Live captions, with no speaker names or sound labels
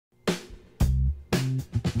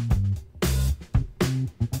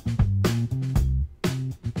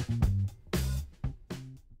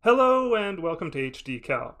Hello and welcome to HD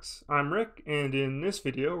Calcs. I'm Rick, and in this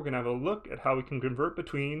video we're going to have a look at how we can convert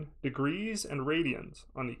between degrees and radians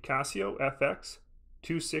on the Casio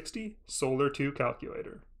fx-260 Solar 2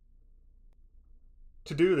 calculator.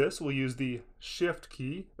 To do this, we'll use the Shift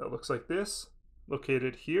key that looks like this,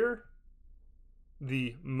 located here,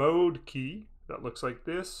 the Mode key that looks like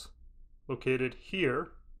this, located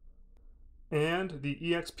here, and the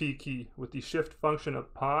EXP key with the shift function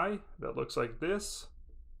of pi that looks like this,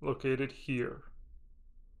 located here.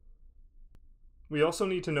 We also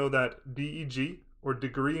need to know that DEG, or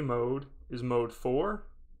degree mode, is mode 4,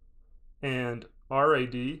 and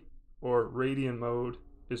RAD, or radian mode,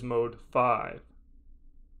 is mode 5.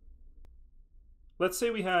 Let's say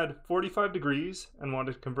we had 45 degrees and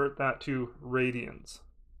wanted to convert that to radians.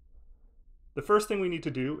 The first thing we need to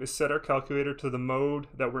do is set our calculator to the mode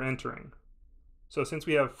that we're entering. So since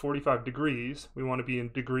we have 45 degrees, we want to be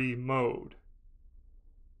in degree mode.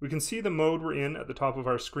 We can see the mode we're in at the top of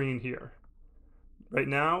our screen here. Right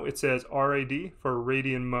now it says RAD for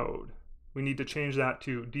radian mode. We need to change that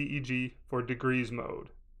to DEG for degrees mode.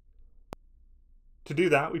 To do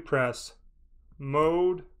that, we press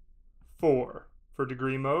mode 4 for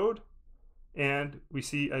degree mode, and we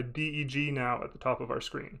see a DEG now at the top of our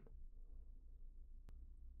screen.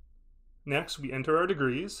 Next, we enter our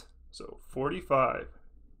degrees, so 45.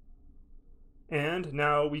 And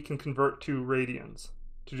now we can convert to radians.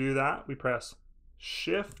 To do that, we press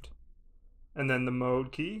Shift and then the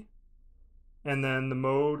mode key, and then the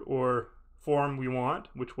mode or form we want,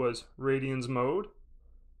 which was radians mode,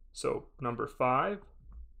 so number 5.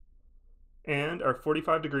 And our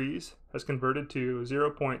 45 degrees has converted to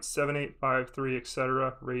 0.7853,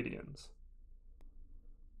 etc. radians.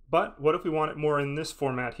 But what if we want it more in this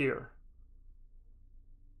format here?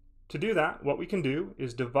 To do that, what we can do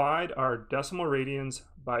is divide our decimal radians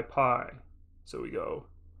by pi. So we go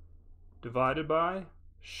divided by,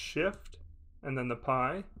 shift, and then the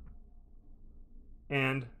pi,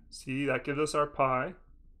 and see that gives us our pi,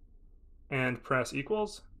 and press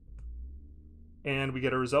equals, and we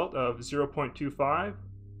get a result of 0.25,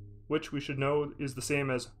 which we should know is the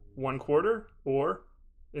same as 1/4, or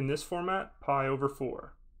in this format, pi over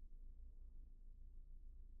 4.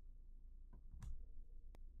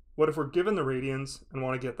 What if we're given the radians and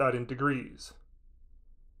want to get that in degrees?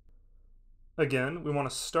 Again, we want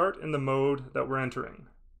to start in the mode that we're entering.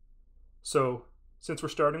 So since we're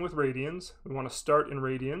starting with radians, we want to start in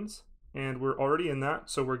radians, and we're already in that,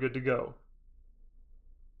 so we're good to go.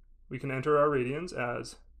 We can enter our radians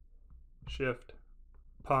as shift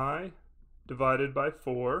pi divided by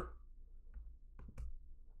 4,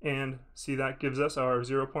 and see that gives us our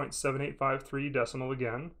 0.7853 decimal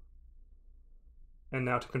again. And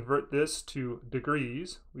now to convert this to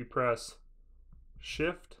degrees, we press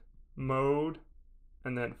shift, mode,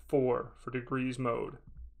 and then 4 for degrees mode.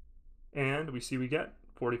 And we see we get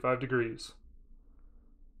 45 degrees.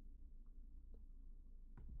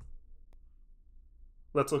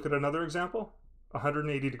 Let's look at another example,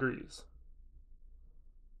 180 degrees.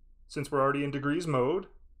 Since we're already in degrees mode,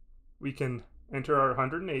 we can enter our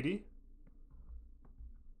 180.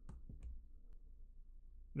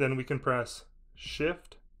 Then we can press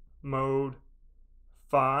shift, mode,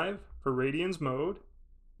 5 for radians mode,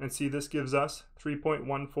 and see this gives us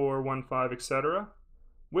 3.1415, etc.,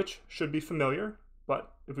 which should be familiar,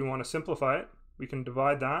 but if we want to simplify it, we can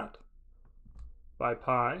divide that by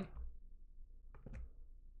pi,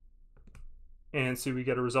 and see we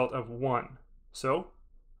get a result of 1. So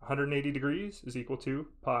 180 degrees is equal to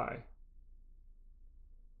pi.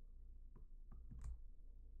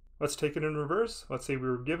 Let's take it in reverse. Let's say we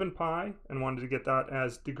were given pi and wanted to get that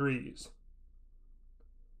as degrees.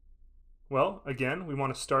 Well, again, we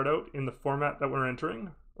want to start out in the format that we're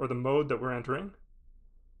entering, or the mode that we're entering.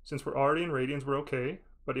 Since we're already in radians, we're okay,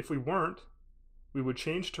 but if we weren't, we would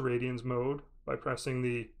change to radians mode by pressing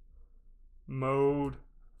the mode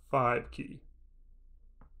 5 key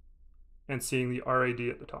and seeing the RAD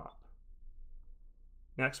at the top.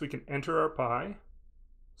 Next, we can enter our pi,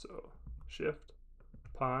 so shift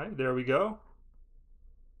pi, there we go,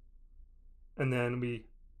 and then we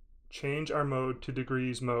change our mode to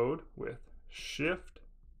degrees mode with shift,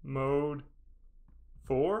 mode,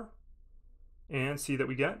 4, and see that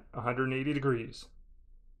we get 180 degrees.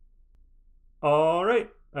 All right,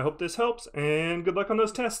 I hope this helps, and good luck on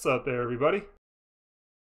those tests out there, everybody.